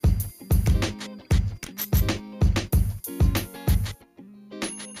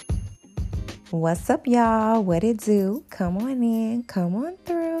What's up, y'all? What it do? Come on in, come on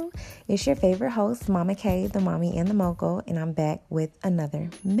through. It's your favorite host, Mama K, the mommy and the mogul, and I'm back with another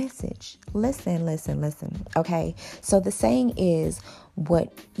message. Listen. Okay, so the saying is,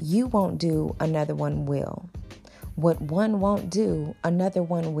 what you won't do, another one will. What one won't do, another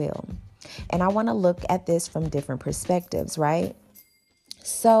one will. And I want to look at this from different perspectives, right?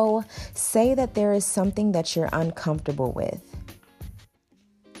 So say that there is something that you're uncomfortable with.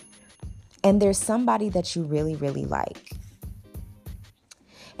 And there's somebody that you really, really like.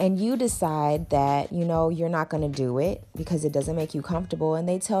 And you decide that, you're not going to do it because it doesn't make you comfortable. And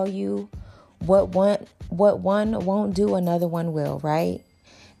they tell you what one won't do, another one will, right?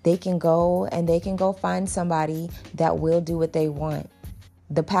 They can go find somebody that will do what they want.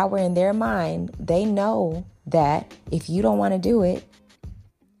 The power in their mind, they know that if you don't want to do it,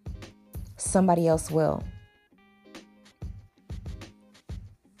 somebody else will.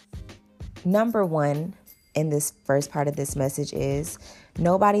 Number one in this first part of this message is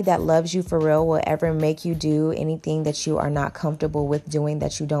nobody that loves you for real will ever make you do anything that you are not comfortable with doing,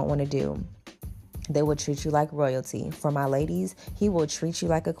 that you don't want to do. They will treat you like royalty. For my ladies, he will treat you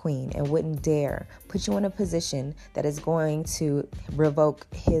like a queen and wouldn't dare put you in a position that is going to revoke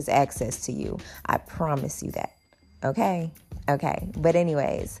his access to you. I promise you that. Okay. But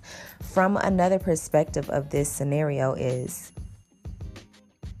anyways, from another perspective of this scenario is,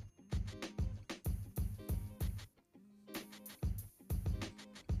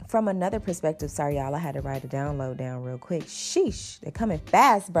 from another perspective, sorry, y'all, I had to write a download down real quick. Sheesh, they're coming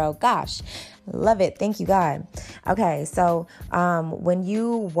fast, bro. Gosh, love it. Thank you, God. Okay, so when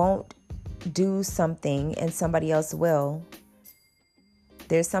you won't do something and somebody else will,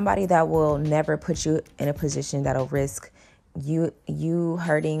 there's somebody that will never put you in a position that'll risk you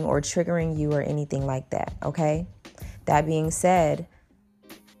hurting or triggering you or anything like that, okay? That being said,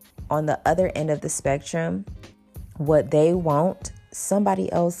 on the other end of the spectrum, what they won't, somebody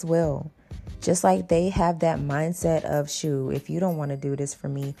else will. Just like they have that mindset of, if you don't want to do this for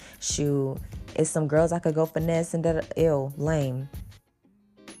me, it's some girls I could go finesse and lame.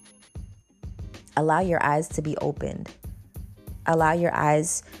 Allow your eyes to be opened. Allow your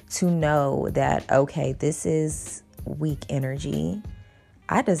eyes to know that, okay, this is weak energy.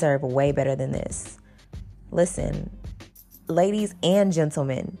 I deserve way better than this. Listen, ladies and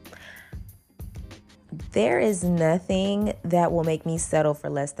gentlemen, there is nothing that will make me settle for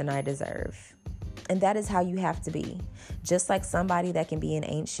less than I deserve. And that is how you have to be. Just like somebody that can be an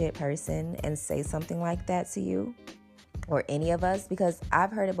ain't shit person and say something like that to you, or any of us, because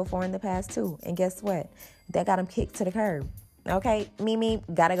I've heard it before in the past too. And guess what? That got them kicked to the curb. Okay, Mimi,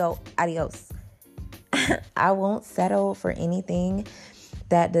 gotta go. Adios. I won't settle for anything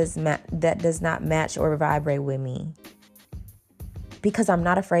that does not match or vibrate with me, because I'm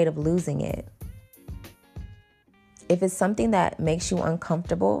not afraid of losing it. If it's something that makes you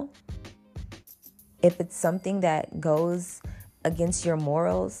uncomfortable, if it's something that goes against your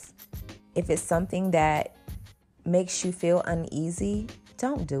morals, if it's something that makes you feel uneasy,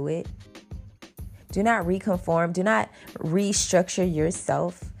 don't do it. Do not reconform. Do not restructure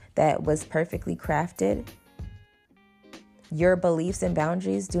yourself that was perfectly crafted. Your beliefs and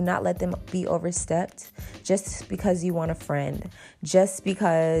boundaries, do not let them be overstepped just because you want a friend, just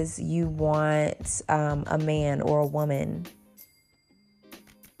because you want a man or a woman.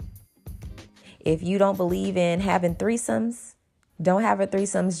 If you don't believe in having threesomes, don't have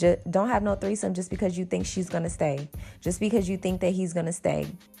don't have no threesome just because you think she's going to stay, just because you think that he's going to stay.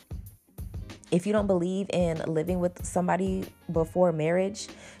 If you don't believe in living with somebody before marriage,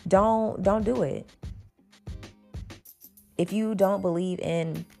 don't do it. If you don't believe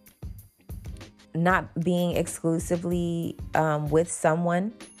in not being exclusively with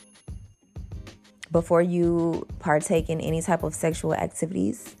someone before you partake in any type of sexual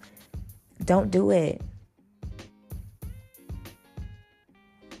activities, don't do it.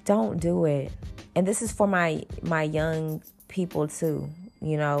 Don't do it. And this is for my young people too,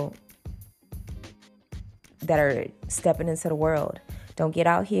 that are stepping into the world. Don't get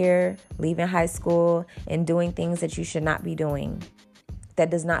out here, leaving high school, and doing things that you should not be doing. That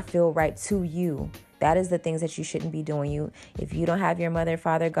does not feel right to you. That is the things that you shouldn't be doing. If you don't have your mother,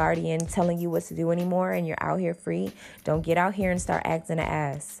 father, guardian telling you what to do anymore and you're out here free, don't get out here and start acting an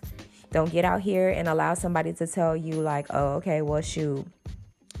ass. Don't get out here and allow somebody to tell you like, oh, okay, well,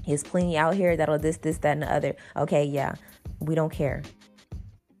 there's plenty out here that'll this, that, and the other. Okay, yeah, we don't care.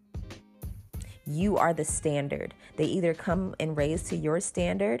 You are the standard. They either come and raise to your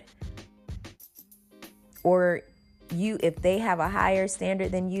standard, or if they have a higher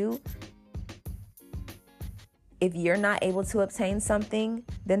standard than you, if you're not able to obtain something,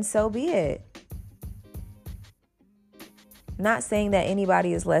 then so be it. Not saying that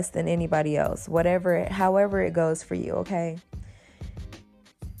anybody is less than anybody else, however it goes for you, okay?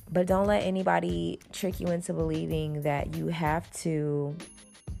 But don't let anybody trick you into believing that you have to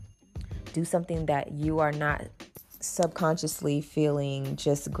do something that you are not subconsciously feeling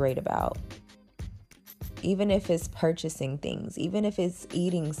just great about. Even if it's purchasing things, even if it's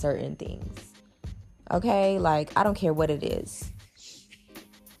eating certain things. Okay? Like, I don't care what it is.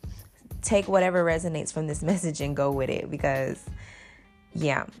 Take whatever resonates from this message and go with it, because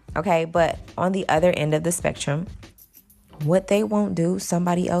yeah, okay. But on the other end of the spectrum, what they won't do,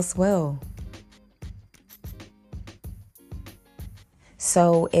 somebody else will.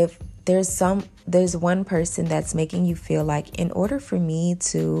 So if there's one person that's making you feel like, in order for me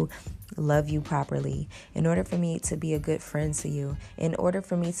to love you properly, in order for me to be a good friend to you, in order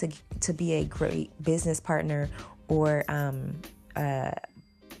for me to be a great business partner or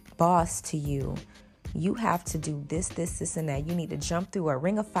boss to you, you have to do this, and that. You need to jump through a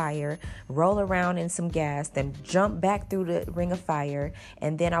ring of fire, roll around in some gas, then jump back through the ring of fire.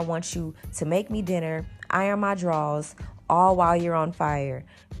 And then I want you to make me dinner, iron my drawers, all while you're on fire.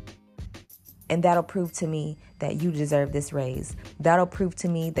 And that'll prove to me that you deserve this raise. That'll prove to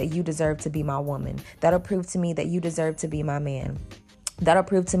me that you deserve to be my woman. That'll prove to me that you deserve to be my man. That'll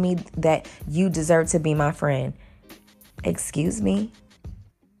prove to me that you deserve to be my friend. Excuse me?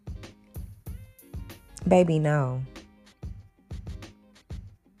 Baby, no.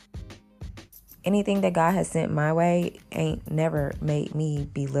 Anything that God has sent my way ain't never made me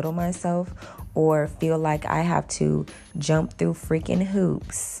belittle myself or feel like I have to jump through freaking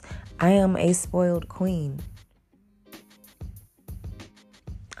hoops. I am a spoiled queen.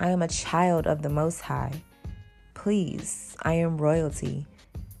 I am a child of the Most High. Please, I am royalty.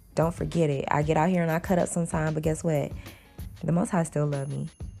 Don't forget it. I get out here and I cut up sometime, but guess what? The Most High still love me.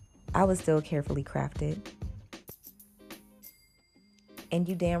 I was still carefully crafted. And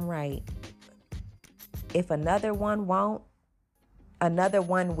you damn right. If another one won't, another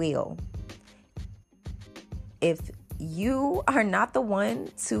one will. If you are not the one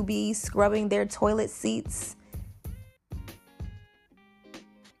to be scrubbing their toilet seats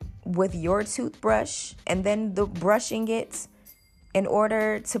with your toothbrush and then brushing it in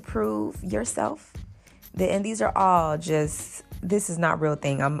order to prove yourself, and these are all just, this is not real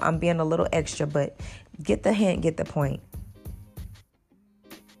thing. I'm being a little extra, but get the hint, get the point.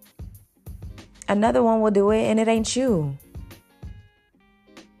 Another one will do it and it ain't you.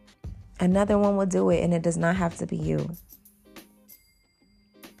 Another one will do it and it does not have to be you.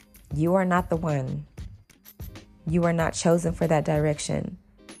 You are not the one. You are not chosen for that direction.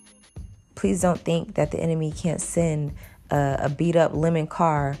 Please don't think that the enemy can't send a beat up lemon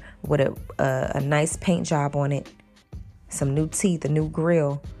car with a nice paint job on it, some new teeth, a new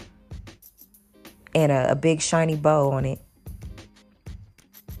grill, and a big shiny bow on it.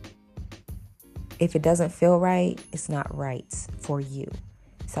 If it doesn't feel right, it's not right for you.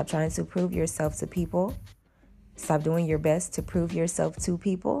 Stop trying to prove yourself to people. Stop doing your best to prove yourself to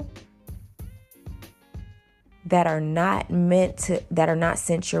people that are not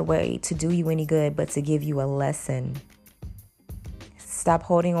sent your way to do you any good, but to give you a lesson. Stop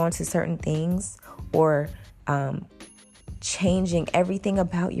holding on to certain things or changing everything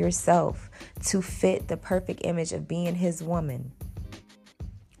about yourself to fit the perfect image of being his woman,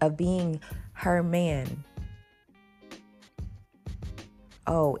 of being her man.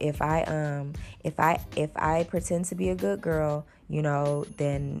 Oh, if I pretend to be a good girl,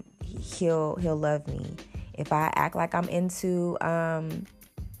 then he'll love me. If I act like I'm into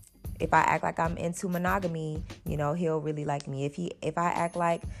monogamy, he'll really like me. If I act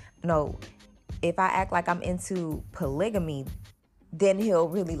like I'm into polygamy, then he'll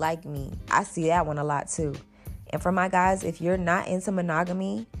really like me. I see that one a lot too. And for my guys, if you're not into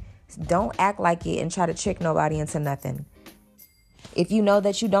monogamy, don't act like it and try to trick nobody into nothing. If you know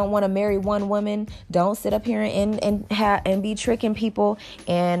that you don't want to marry one woman, don't sit up here and be tricking people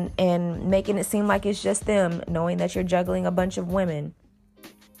and making it seem like it's just them, knowing that you're juggling a bunch of women.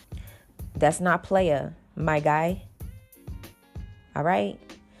 That's not playa, my guy. All right?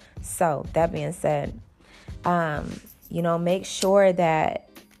 So, that being said, make sure that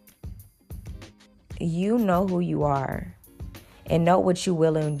you know who you are and know what you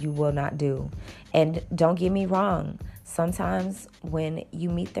will and you will not do. And don't get me wrong. Sometimes when you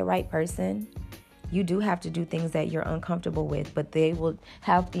meet the right person, you do have to do things that you're uncomfortable with, but they will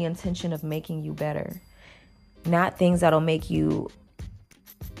have the intention of making you better. Not things that'll make you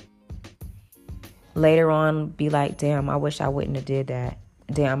later on be like, damn, I wish I wouldn't have did that.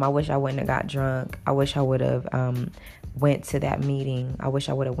 Damn, I wish I wouldn't have got drunk. I wish I would have went to that meeting. I wish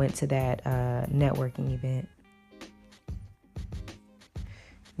I would have went to that networking event.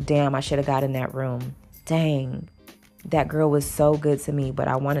 damn, I should have got in that room. Dang, that girl was so good to me, but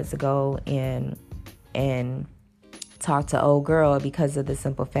I wanted to go and talk to old girl because of the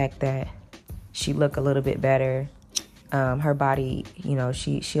simple fact that she looked a little bit better. Her body, you know,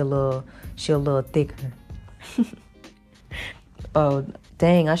 she a little thicker. Oh,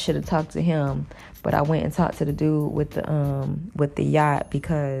 dang, I should have talked to him, but I went and talked to the dude with the yacht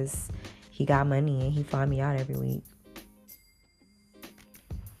because he got money and he fly me out every week.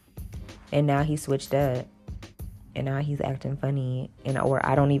 And now he switched up. And now he's acting funny, or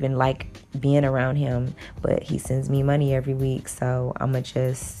I don't even like being around him, but he sends me money every week, so I'ma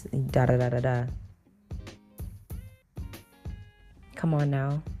just da-da-da-da-da. Come on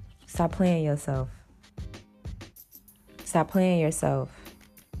now. Stop playing yourself. Stop playing yourself.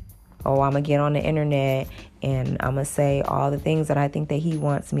 Oh, I'ma get on the internet and I'ma say all the things that I think that he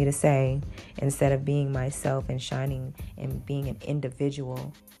wants me to say instead of being myself and shining and being an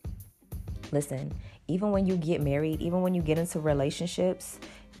individual. Listen, even when you get married, even when you get into relationships,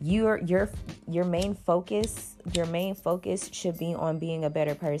 your main focus should be on being a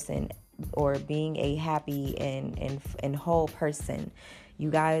better person or being a happy and whole person. You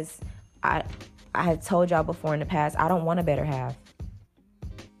guys, I have told y'all before in the past, I don't want a better half.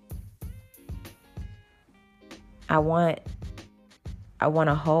 I want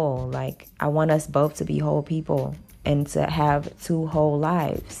a whole, like I want us both to be whole people and to have two whole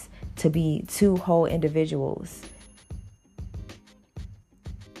lives. To be two whole individuals.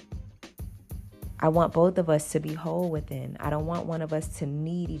 I want both of us to be whole within. I don't want one of us to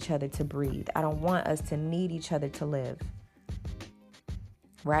need each other to breathe. I don't want us to need each other to live.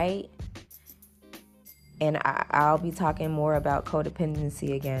 Right? And I'll be talking more about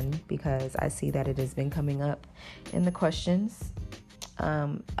codependency again because I see that it has been coming up in the questions.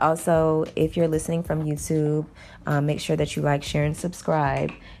 Also, if you're listening from YouTube, make sure that you like, share, and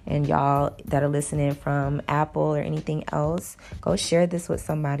subscribe. And y'all that are listening from Apple or anything else, go share this with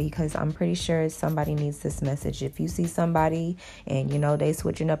somebody because I'm pretty sure somebody needs this message. If you see somebody and, you know, they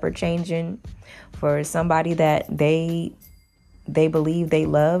switching up or changing for somebody that they believe they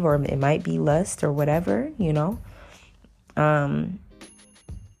love, or it might be lust or whatever, you know,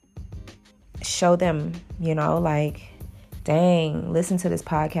 show them, you know, like, dang, listen to this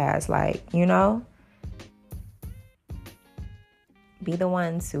podcast. Like, you know, be the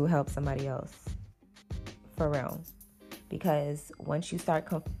ones who help somebody else. For real. Because once you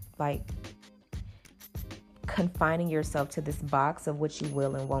start confining yourself to this box of what you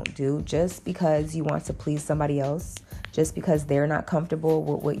will and won't do just because you want to please somebody else, just because they're not comfortable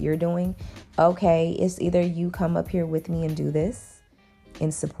with what you're doing, okay, it's either you come up here with me and do this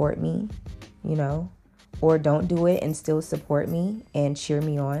and support me, you know, or don't do it and still support me and cheer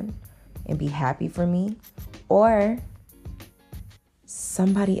me on and be happy for me, or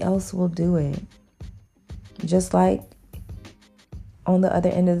somebody else will do it. Just like on the other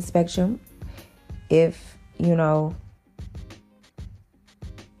end of the spectrum, if, you know,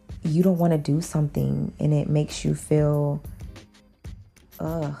 you don't want to do something and it makes you feel,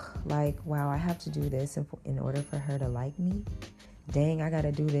 like, wow, I have to do this in order for her to like me. Dang, I got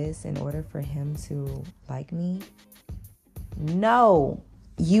to do this in order for him to like me. No,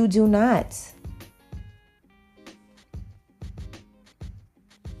 you do not.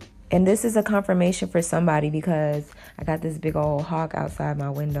 And this is a confirmation for somebody because I got this big old hawk outside my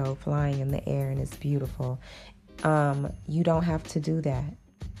window flying in the air and it's beautiful. You don't have to do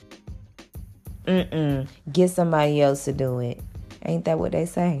that. Get somebody else to do it. Ain't that what they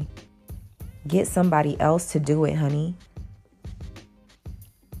say? Get somebody else to do it, honey.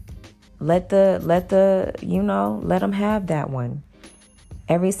 Let them have that one.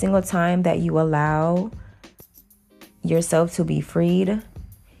 Every single time that you allow yourself to be freed,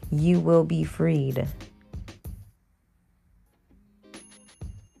 you will be freed.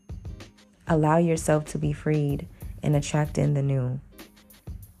 Allow yourself to be freed and attract in the new.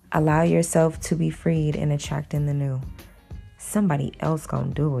 Allow yourself to be freed and attract in the new. Somebody else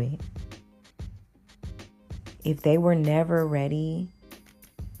gonna do it. If they were never ready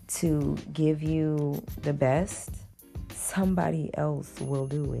to give you the best, somebody else will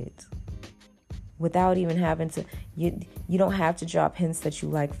do it. Without even having to, you don't have to drop hints that you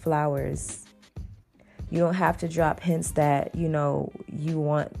like flowers. You don't have to drop hints that, you know,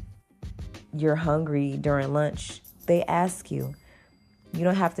 you're hungry during lunch. They ask you. You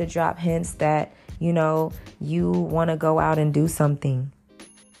don't have to drop hints that, you know, you want to go out and do something.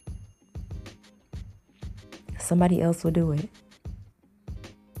 Somebody else will do it.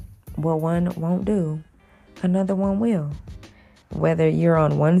 What one won't do, another one will. Whether you're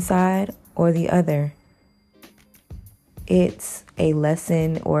on one side or the other, it's a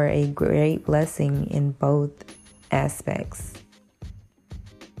lesson or a great blessing in both aspects.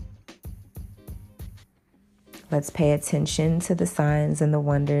 Let's pay attention to the signs and the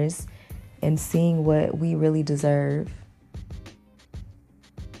wonders and seeing what we really deserve.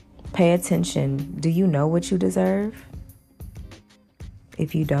 Pay attention. Do you know what you deserve?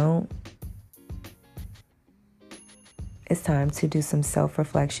 If you don't, it's time to do some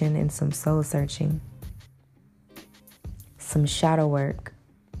self-reflection and some soul searching. Some shadow work.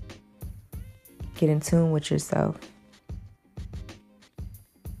 Get in tune with yourself.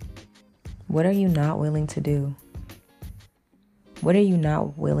 What are you not willing to do? What are you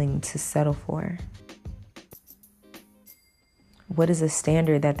not willing to settle for? What is a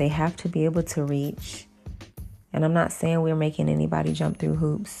standard that they have to be able to reach? And I'm not saying we're making anybody jump through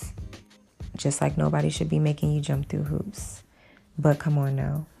hoops, just like nobody should be making you jump through hoops. But come on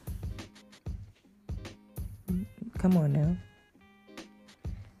now. Come on now.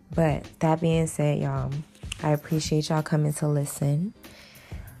 But that being said, y'all, I appreciate y'all coming to listen.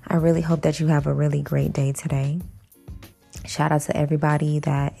 I really hope that you have a really great day today. Shout out to everybody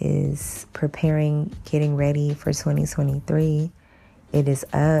that is preparing, getting ready for 2023. It is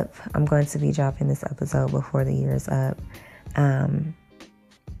up. I'm going to be dropping this episode before the year is up. I'm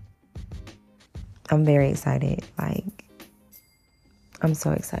very excited. I'm so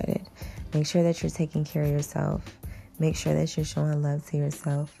excited. Make sure that you're taking care of yourself. Make sure that you're showing love to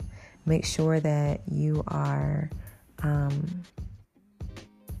yourself. Make sure that you are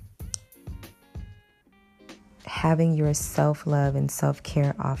having your self-love and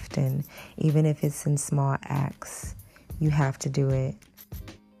self-care often, even if it's in small acts. You have to do it.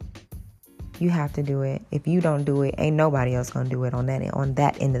 You have to do it. If you don't do it, ain't nobody else gonna do it on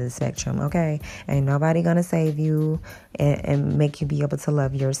that end of the spectrum, okay? Ain't nobody gonna save you and make you be able to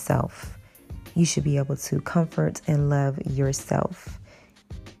love yourself. You should be able to comfort and love yourself.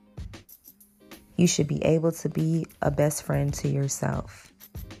 You should be able to be a best friend to yourself.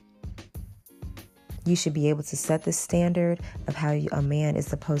 You should be able to set the standard of how a man is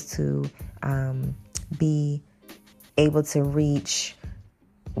supposed to be able to reach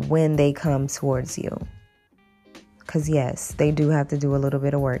when they come towards you. Because yes, they do have to do a little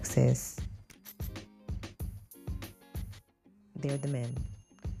bit of work, sis. They're the men.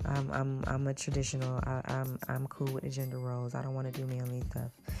 I'm a traditional. I'm cool with the gender roles. I don't want to do manly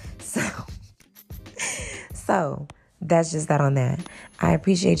stuff. So that's just that on that. I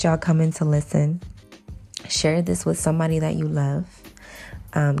appreciate y'all coming to listen. Share this with somebody that you love.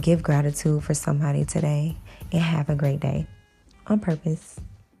 Give gratitude for somebody today, and have a great day on purpose.